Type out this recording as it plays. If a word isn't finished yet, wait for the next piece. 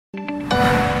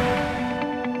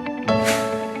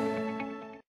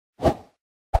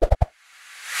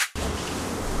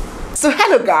So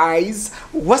hello guys,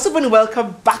 what's up and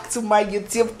welcome back to my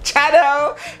YouTube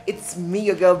channel. It's me,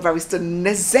 your girl Barrister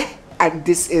Neze, and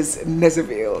this is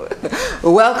Nezeville.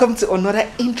 Welcome to another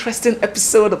interesting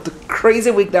episode of the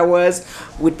crazy week that was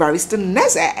with Barrister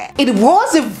Neze. It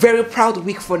was a very proud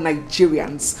week for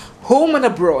Nigerians, home and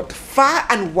abroad, far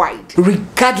and wide,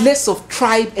 regardless of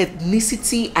tribe,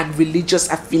 ethnicity and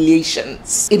religious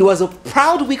affiliations. It was a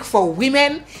proud week for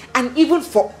women and even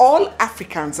for all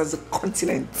Africans as a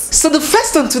continent. So the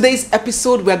first on today's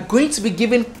episode, we are going to be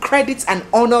giving credit and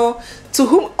honor to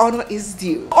whom honor is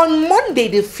due. On Monday,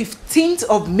 the 15th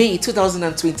of May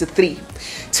 2023,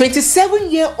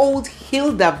 27-year-old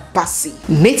Hilda Baci,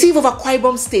 native of Akwa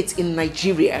Ibom State in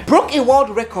Nigeria, broke a world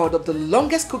record of the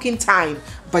longest cooking time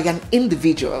by an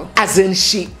individual. As in,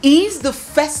 she is the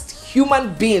first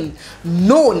human being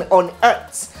known on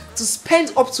earth to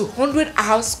spend up to 100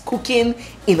 hours cooking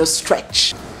in a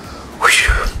stretch.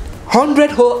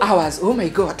 100 whole hours, oh my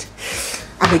god.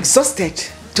 I'm exhausted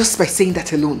just by saying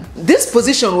that alone. This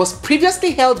position was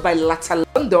previously held by Lata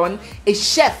London, a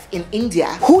chef in India,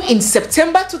 who in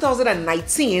September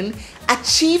 2019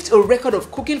 achieved a record of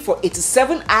cooking for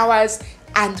 87 hours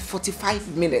and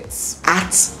 45 minutes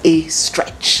at a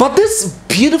stretch. But this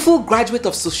beautiful graduate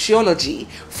of sociology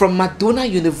from Madonna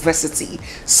University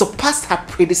surpassed her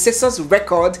predecessor's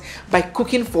record by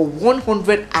cooking for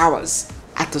 100 hours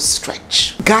at a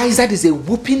stretch. Guys, that is a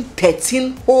whooping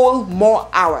 13 whole more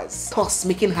hours, thus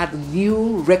making her the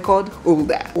new record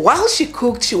holder. While she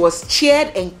cooked, she was cheered,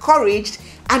 encouraged,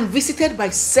 and visited by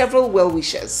several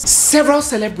well-wishers. Several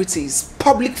celebrities,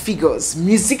 public figures,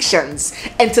 musicians,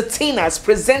 entertainers,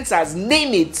 presenters,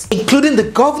 name it, including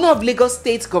the governor of Lagos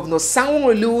State, Governor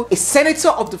Sanwo-Olu, a senator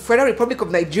of the Federal Republic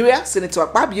of Nigeria, Senator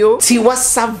Akpabio, Tiwa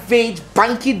Savage,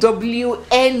 Banky W,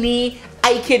 Ooni,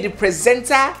 Ike the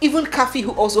presenter, even Kafi,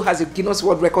 who also has a Guinness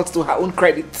World Record to her own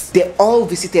credit. They all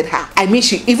visited her. I mean,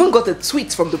 she even got a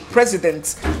tweet from the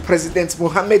President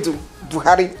Muhammadu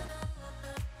Buhari.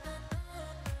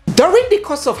 During the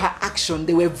course of her action,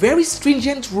 there were very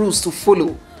stringent rules to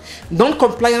follow,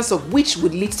 non-compliance of which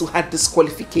would lead to her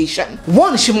disqualification.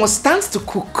 1, she must stand to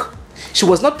cook. She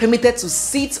was not permitted to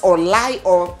sit or lie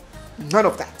or none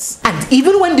of that. And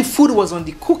even when the food was on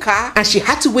the cooker and she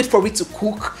had to wait for it to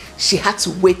cook, she had to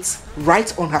wait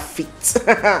right on her feet.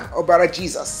 Obara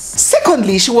Jesus.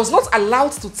 Secondly, she was not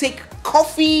allowed to take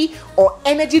coffee or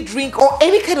energy drink or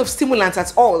any kind of stimulant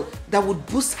at all that would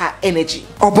boost her energy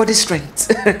or body strength.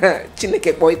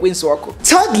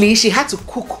 Thirdly, she had to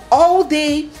cook all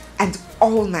day and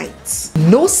all night.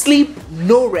 No sleep,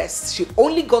 no rest. She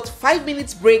only got 5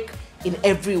 minutes break in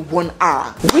every 1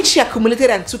 hour, which she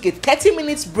accumulated and took a 30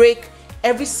 minutes break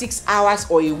every 6 hours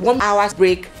or a 1 hour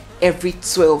break every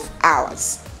 12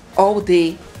 hours, all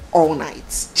day, all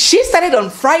night. She started on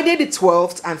Friday the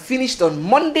 12th and finished on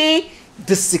Monday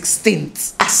the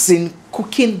 16th, as in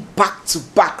cooking back to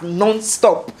back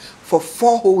non-stop for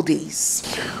 4 whole days.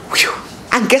 Whew.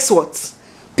 And guess what?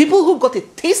 People who got a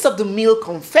taste of the meal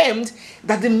confirmed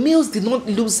that the meals did not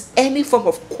lose any form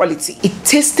of quality. It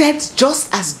tasted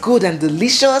just as good and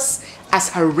delicious as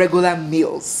her regular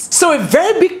meals. So a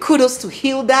very big kudos to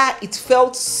Hilda. It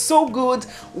felt so good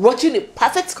watching a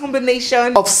perfect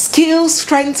combination of skill,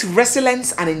 strength,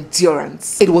 resilience and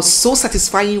endurance. It was so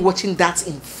satisfying watching that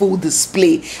in full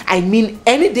display. I mean,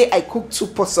 any day I cook 2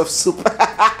 pots of soup,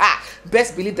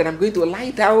 best believe that I'm going to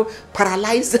lie down,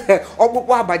 paralyzed,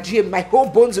 my whole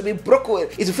bones will be broken.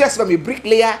 It will feel as if I'm a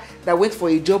bricklayer that went for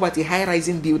a job at a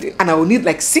high-rising building and I will need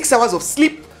like 6 hours of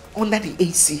sleep under the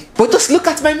AC. But just look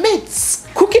at my mates,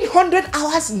 cooking 100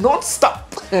 hours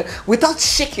non-stop without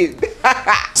shaking.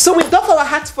 So we doff our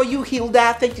hats for you,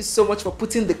 Hilda. Thank you so much for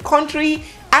putting the country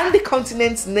and the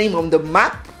continent's name on the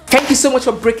map. Thank you so much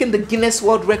for breaking the Guinness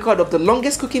World Record of the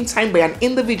longest cooking time by an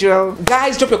individual.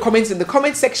 Guys, drop your comments in the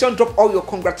comment section. Drop all your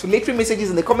congratulatory messages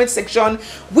in the comment section.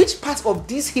 Which part of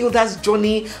this Hilda's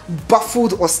journey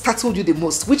baffled or startled you the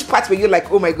most? Which part were you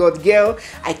like, oh my god, girl,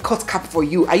 I cut cap for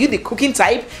you? Are you the cooking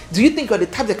type? Do you think you're the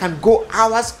type that can go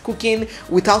hours cooking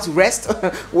without rest?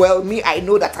 Well, me, I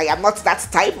know that I am not that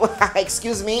type.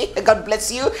 Excuse me. God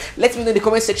bless you. Let me know in the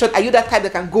comment section. Are you that type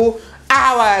that can go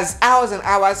hours and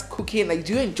hours cooking? Like,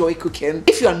 do you enjoy cooking?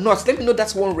 If you are not, let me know.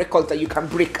 That's one record that you can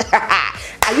break.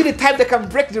 Are you the type that can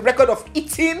break the record of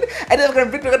eating and then can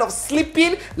break the record of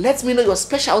sleeping? Let me know your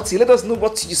specialty. Let us know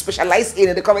what you specialize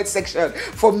in the comment section.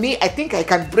 For me, I think I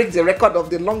can break the record of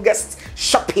the longest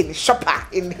shopper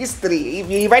in history.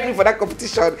 If you invite me for that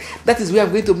competition, that is where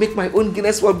I'm going to make my own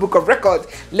Guinness World Book of Records.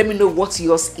 Let me know what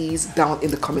yours is down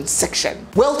in the comment section.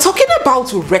 Well, talking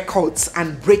about records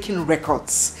and breaking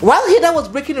records, while Hilda was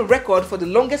breaking a record for the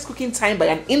longest cooking time by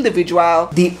an individual,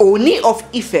 the Ooni of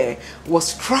Ife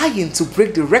was trying to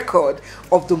break the record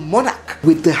of the monarch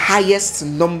with the highest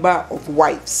number of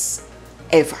wives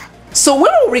ever. So we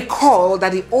will recall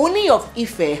that the Ooni of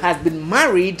Ife has been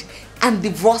married and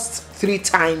divorced 3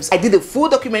 times. I did a full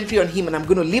documentary on him and I'm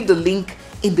going to leave the link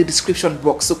in the description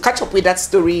box, so catch up with that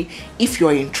story if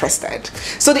you're interested.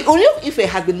 So the Ooni of Ife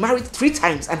has been married 3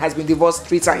 times and has been divorced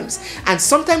 3 times, and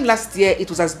sometime last year it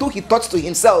was as though he thought to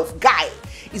himself, guy,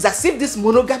 it's as if this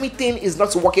monogamy thing is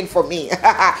not working for me.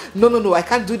 No, I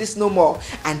can't do this no more.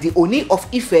 And the Ooni of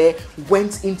Ife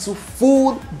went into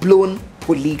full-blown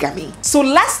polygamy. So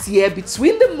last year,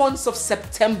 between the months of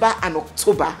September and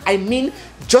October, I mean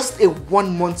just a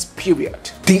 1-month period,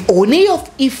 the Ooni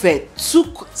of Ife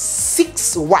took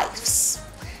 6 wives.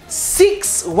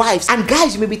 6 wives. And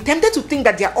guys, you may be tempted to think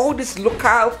that they are all these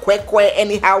local kwe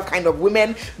anyhow kind of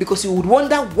women, because you would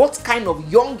wonder what kind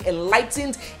of young,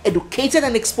 enlightened, educated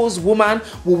and exposed woman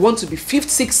will want to be 5th,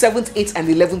 6th, 7th, 8th and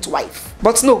 11th wife.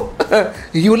 But no,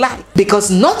 you lie.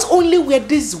 Because not only were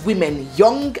these women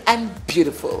young and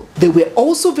beautiful, they were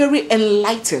also very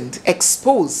enlightened,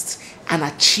 exposed and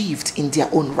achieved in their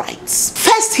own rights.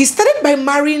 First, he started by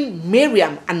marrying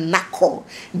Miriam and Nako,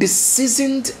 the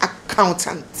seasoned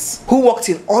accountant who worked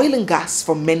in oil and gas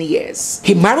for many years.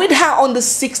 He married her on the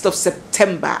 6th of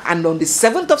September, and on the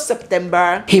 7th of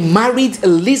September, he married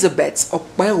Elizabeth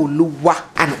Okpeoluwa,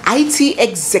 an IT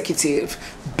executive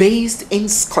based in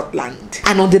Scotland.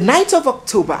 And on the 9th of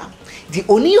October, the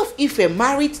Ooni of Ife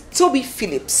married Toby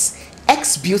Phillips,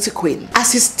 ex-beauty queen,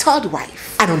 as his 3rd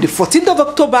wife. And on the 14th of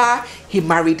October, he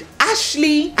married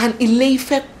Ashley, an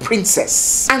Ile-Ife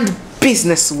princess and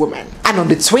businesswoman. And on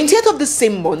the 20th of the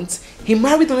same month, he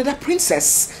married another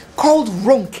princess called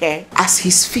Ronke as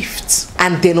his 5th.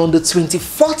 And then on the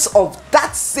 24th of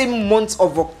that same month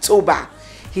of October,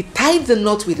 he tied the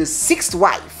knot with his 6th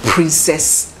wife,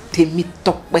 Princess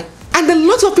Temitope. And a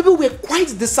lot of people were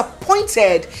quite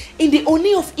disappointed in the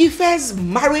Ooni of Ife's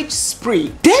marriage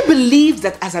spree. They believed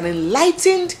that as an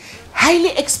enlightened, highly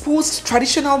exposed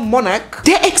traditional monarch,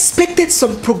 they expected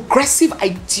some progressive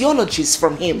ideologies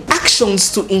from him,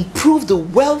 actions to improve the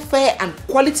welfare and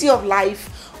quality of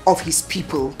life of his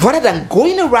people, rather than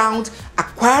going around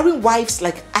acquiring wives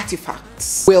like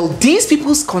artifacts. Well, these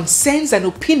people's concerns and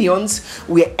opinions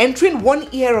were entering one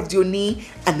ear of the Ooni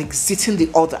and exiting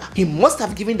the other. He must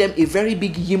have given them a very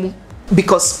big yimu,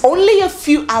 because only a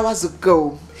few hours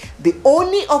ago, the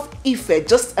Ooni of Ife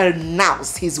just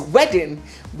announced his wedding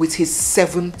with his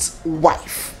 7th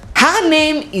wife. Her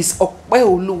name is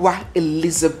Okpeoluwa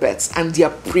Elizabeth, and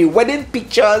their pre-wedding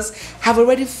pictures have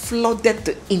already flooded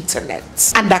the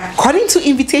internet. And according to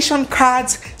invitation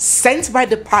cards sent by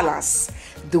the palace,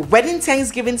 the wedding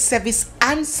Thanksgiving service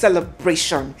and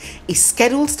celebration is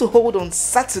scheduled to hold on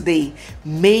Saturday,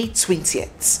 May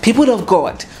 20th. People of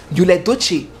God, you let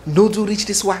Dochi no do reach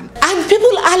this one. And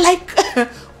people are like,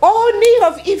 Ooni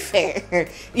of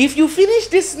Ife, if you finish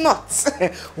this knot,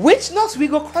 which knot we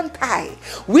go can't tie?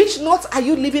 Which knot are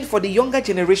you leaving for the younger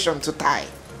generation to tie?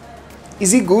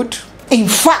 Is it good? In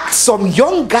fact, some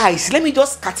young guys, let me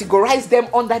just categorize them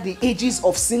under the ages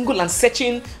of single and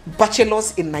searching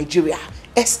bachelors in Nigeria,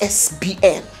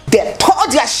 SSBN. They tore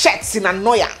their shirts in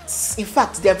annoyance. In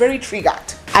fact, they are very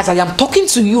triggered. As I am talking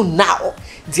to you now,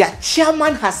 their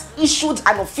chairman has issued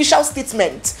an official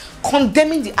statement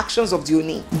condemning the actions of the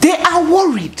Ooni. They are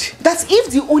worried that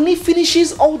if the Ooni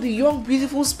finishes all the young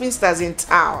beautiful spinsters in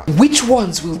town, which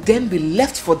ones will then be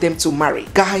left for them to marry?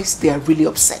 Guys, they are really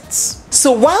upset.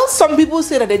 So while some people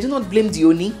say that they do not blame the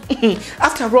Ooni,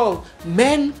 after all,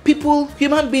 men, people,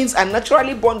 human beings are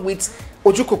naturally born with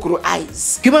Ojukokoro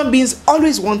eyes. Human beings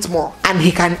always want more, and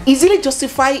he can easily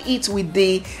justify it with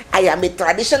the I am a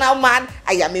traditional man,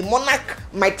 I am a monarch,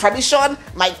 my tradition,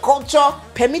 my culture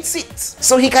permits it,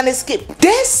 so he can escape.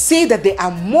 They say that they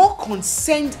are more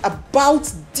concerned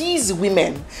about these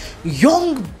women,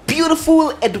 young,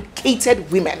 beautiful,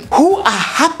 educated women who are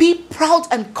happy, proud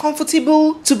and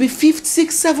comfortable to be 5th,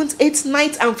 6th, 7th, 8th,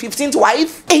 9th and 15th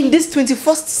wife in this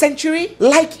 21st century.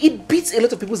 Like, it beats a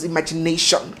lot of people's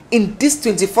imagination in this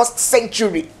 21st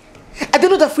century. Are they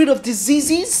not afraid of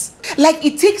diseases? Like,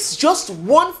 it takes just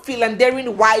one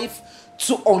philandering wife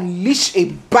to unleash a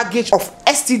baggage of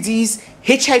STDs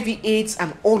HIV, AIDS,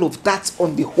 and all of that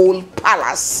on the whole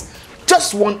palace.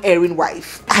 Just one erring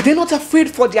wife. Are they not afraid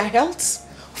for their health?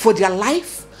 For their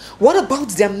life? What about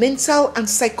their mental and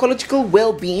psychological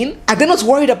well-being? Are they not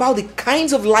worried about the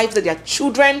kinds of life that their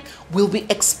children will be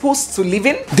exposed to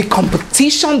living? The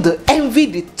competition, the envy,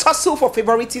 the tussle for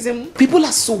favoritism. People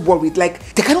are so worried.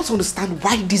 Like, they cannot understand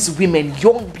why these women,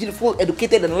 young, beautiful,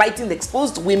 educated, enlightened,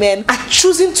 exposed women, are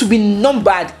choosing to be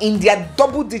numbered in their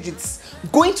double digits,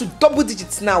 going to double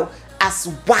digits now as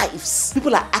wives.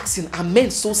 People are asking, are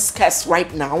men so scarce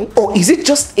right now? Or is it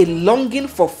just a longing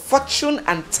for fortune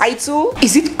and title?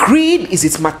 Is it greed? Is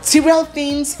it material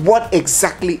things? What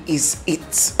exactly is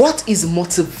it? What is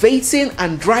motivating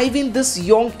and driving these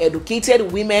young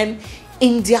educated women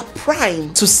in their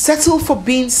prime to settle for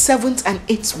being 7th and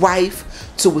 8th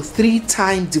wife to a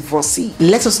 3-time divorcee?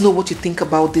 Let us know what you think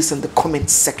about this in the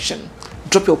comment section.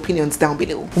 Drop your opinions down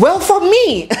below. Well, for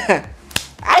me,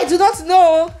 I do not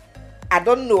know. I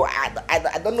don't know.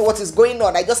 I don't know what is going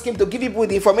on. I just came to give you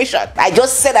the information. I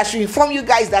just said I should inform you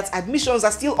guys that admissions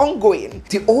are still ongoing.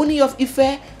 The Ooni of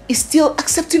Ife is still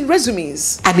accepting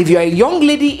resumes. And if you're a young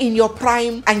lady in your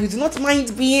prime and you do not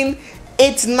mind being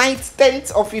 8th, 9th,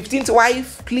 10th or 15th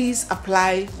wife, please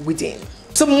apply within.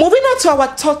 So moving on to our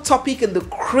third topic in the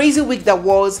crazy week that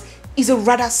was, is a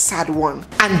rather sad one.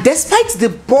 And despite the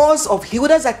buzz of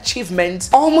Hilda's achievement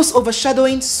almost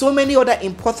overshadowing so many other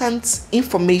important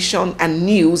information and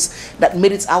news that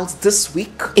made it out this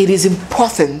week, it is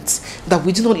important that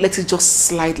we do not let it just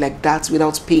slide like that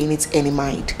without paying it any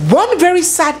mind. One very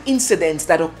sad incident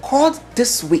that occurred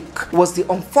this week was the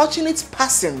unfortunate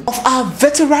passing of our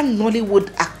veteran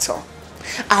Nollywood actor,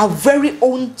 our very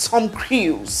own Tom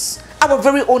Cruise, our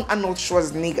very own Arnold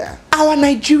Schwarzenegger, our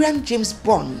Nigerian James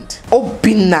Bond,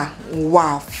 Obinna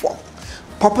Nwafo,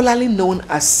 popularly known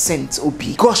as Saint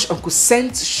Obi. Gosh, Uncle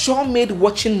Saint sure made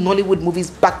watching Nollywood movies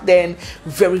back then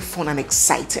very fun and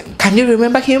exciting. Can you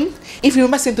remember him? If you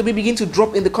remember Saint Obi, begin to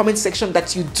drop in the comment section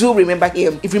that you do remember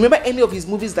him. If you remember any of his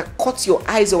movies that caught your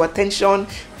eyes or attention,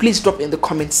 please drop in the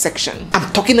comment section.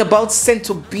 I'm talking about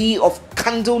Saint Obi of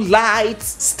Candlelight,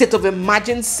 State of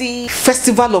Emergency,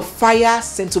 Festival of Fire.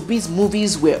 Saint Obi's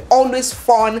movies were always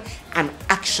fun and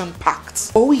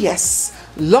action-packed. Oh yes,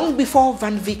 long before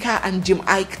Van Vika and Jim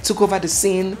Ike took over the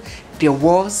scene, there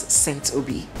was Saint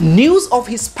Obi. News of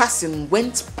his passing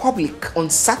went public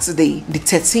on Saturday, the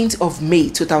 13th of May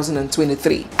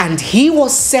 2023, and he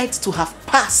was said to have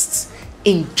passed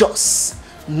in Jos,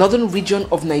 northern region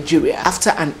of Nigeria,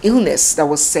 after an illness that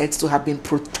was said to have been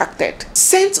protracted.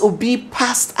 Saint Obi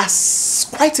passed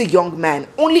as quite a young man,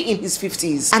 only in his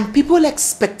 50s, and people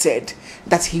expected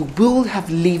that he would have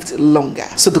lived longer.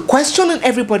 So the question on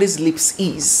everybody's lips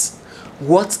is,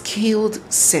 what killed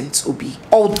Saint Obi?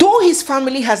 Although his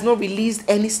family has not released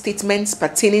any statements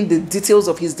pertaining the details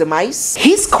of his demise,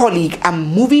 his colleague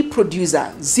and movie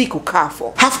producer Zeke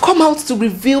Okafor have come out to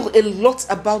reveal a lot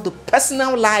about the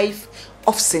personal life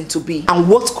of Saint Obi and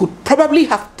what could probably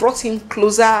have brought him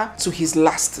closer to his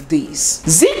last days.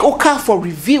 Zeke Okafor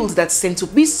revealed that Saint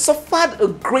Obi suffered a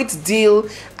great deal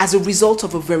as a result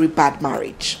of a very bad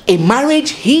marriage. A marriage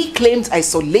he claimed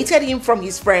isolated him from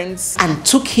his friends and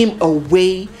took him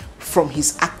away from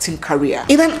his acting career.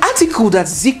 In an article that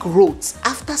Zeke wrote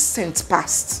after Saint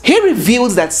passed, he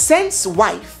revealed that Saint's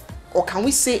wife, or can we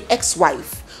say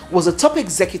ex-wife, was a top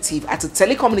executive at a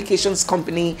telecommunications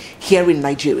company here in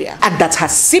Nigeria, and that her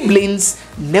siblings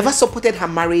never supported her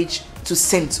marriage to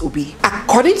Saint Obi.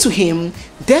 According to him,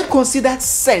 they considered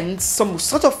Saint some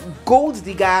sort of gold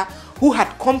digger who had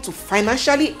come to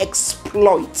financially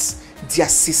exploit their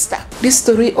sister. This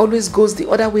story always goes the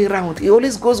other way around. It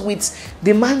always goes with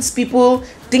the man's people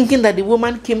thinking that the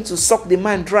woman came to suck the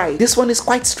man dry. This one is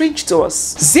quite strange to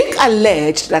us. Zeke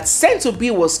alleged that Saint Obi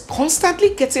was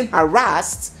constantly getting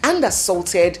harassed and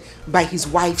assaulted by his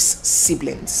wife's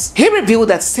siblings. He revealed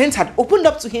that Saint had opened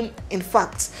up to him. In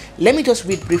fact, let me just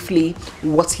read briefly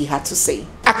what he had to say.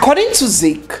 According to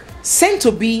Zeke, Saint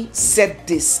Obi said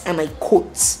this, and I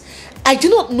quote, "I do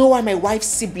not know why my wife's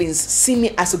siblings see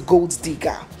me as a gold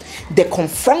digger. They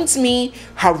confront me,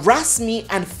 harass me,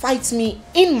 and fight me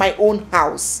in my own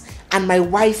house, and my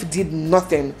wife did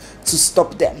nothing to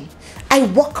stop them. I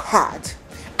work hard.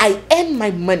 I earn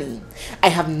my money. I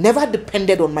have never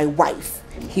depended on my wife,"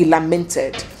 he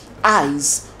lamented,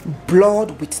 eyes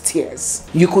blurred with tears.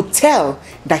 You could tell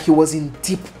that he was in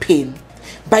deep pain.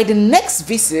 By the next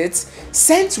visit,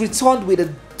 Saint returned with a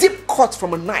deep cut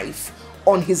from a knife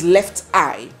on his left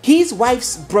eye. His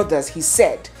wife's brothers, he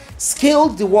said,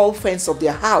 scaled the wall fence of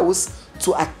their house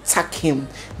to attack him.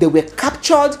 They were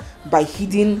captured by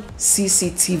hidden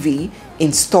CCTV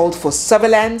installed for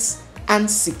surveillance and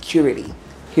security,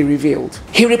 he revealed.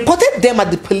 He reported them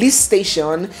at the police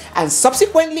station and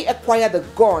subsequently acquired a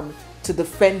gun to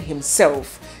defend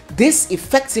himself. This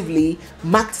effectively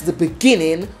marked the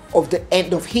beginning of the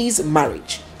end of his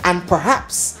marriage and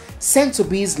perhaps Saint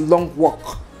Obi's long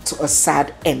walk to a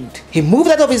sad end. He moved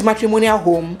out of his matrimonial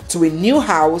home to a new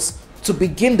house to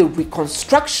begin the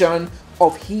reconstruction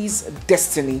of his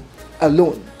destiny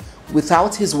alone,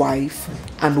 without his wife,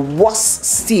 and worse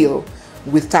still,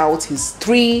 without his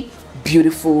 3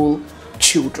 beautiful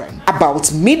children.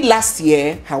 About mid last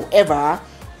year, however,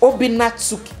 Obinna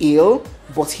took ill,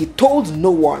 but he told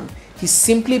no one. He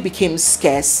simply became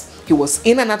scarce. He was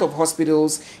in and out of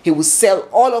hospitals. He would sell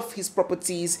all of his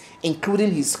properties,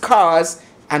 including his cars,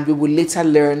 and we will later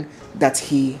learn that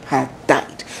he had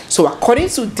died. So according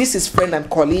to this his friend and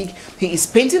colleague, he is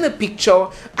painting a picture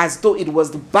as though it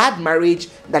was the bad marriage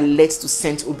that led to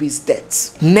Saint Obi's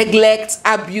death. Neglect,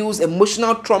 abuse,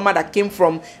 emotional trauma that came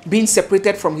from being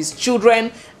separated from his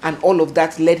children, and all of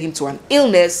that led him to an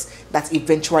illness that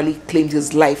eventually claimed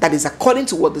his life. That is according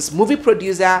to what this movie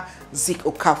producer Zik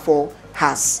Okafor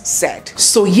has said.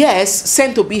 So yes,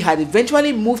 Saint Obi had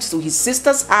eventually moved to his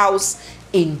sister's house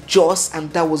in Jos, and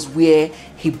that was where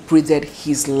he breathed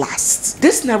his last.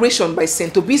 This narration by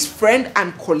Saint Obi's friend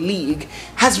and colleague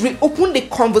has reopened the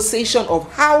conversation of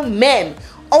how men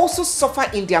also suffer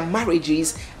in their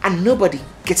marriages and nobody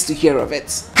gets to hear of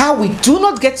it. How we do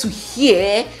not get to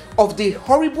hear of the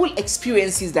horrible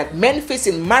experiences that men face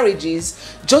in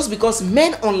marriages just because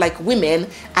men, unlike women,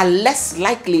 are less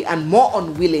likely and more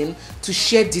unwilling to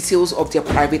share details of their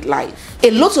private life.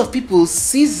 A lot of people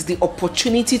seize the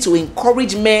opportunity to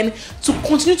encourage men to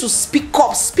continue to speak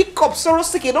up,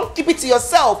 Sorosike, don't keep it to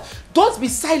yourself, don't be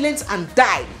silent and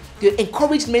die. They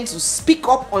encourage men to speak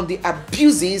up on the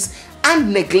abuses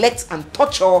and neglect and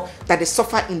torture that they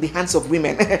suffer in the hands of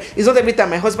women. It's not every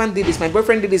time my husband did this, my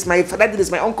boyfriend did this, my father did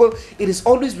this, my uncle. It is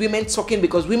always women talking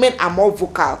because women are more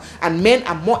vocal and men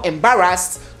are more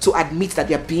embarrassed to admit that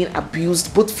they are being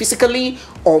abused, both physically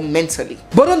or mentally.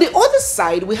 But on the other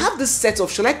side, we have this set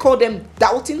of, shall I call them,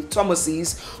 doubting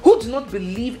Thomases, who do not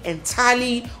believe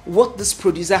entirely what this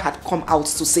producer had come out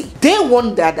to say. They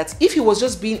wonder that if he was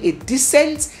just being a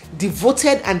decent,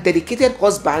 devoted and dedicated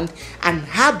husband, and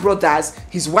her brothers,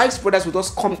 his wife's brothers, would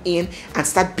just come in and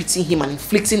start beating him and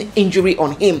inflicting injury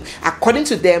on him. According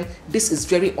to them, this is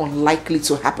very unlikely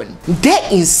to happen. They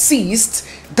insist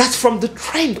that from the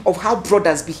trend of how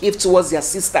brothers behave towards their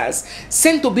sisters,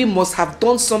 Saint Obi must have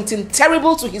done something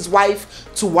terrible to his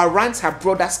wife to warrant her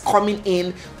brothers coming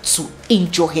in to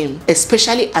injure him,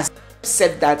 especially as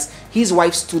said that his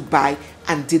wife stood by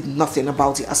and did nothing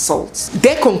about the assault.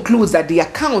 They conclude that the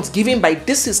account given by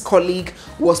his colleague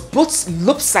was both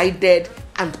lopsided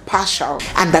and partial,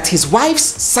 and that his wife's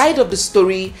side of the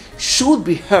story should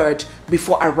be heard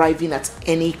before arriving at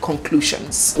any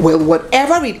conclusions. Well,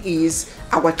 whatever it is,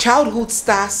 our childhood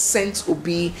star Saint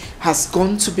Obi has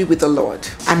gone to be with the Lord,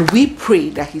 and we pray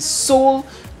that his soul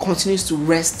continues to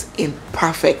rest in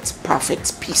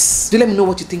perfect peace. Do let me know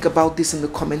what you think about this in the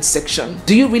comment section.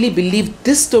 Do you really believe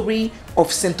this story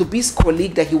of Saint Obi's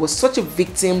colleague, that he was such a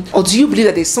victim, or do you believe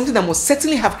that there's something that must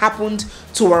certainly have happened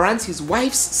to warrant his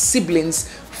wife's siblings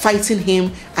fighting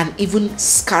him and even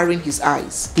scarring his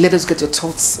eyes? Let us get your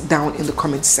thoughts down in the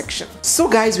comment section. So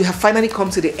guys, we have finally come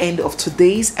to the end of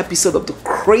today's episode of the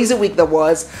crazy week that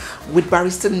was with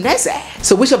Barrister Neze.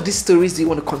 So which of these stories do you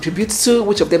want to contribute to?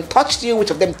 Which of them touched you?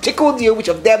 Which of them tickled you? Which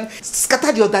of them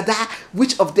scattered your dada?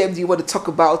 Which of them do you want to talk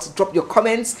about? Drop your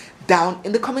comments down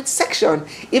in the comment section.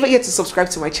 If you're yet to subscribe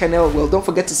to my channel, well, don't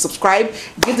forget to subscribe,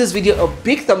 give this video a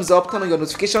big thumbs up, turn on your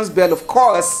notifications bell, of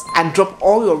course, and drop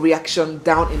all your reaction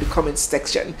down in the comment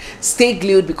section. Stay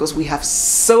glued because we have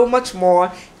so much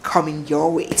more coming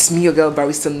your way. It's me, your girl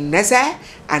Barrister Neze,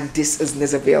 and this is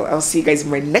Nezeville. I'll see you guys in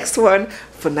my next one.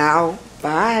 For now,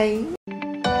 bye.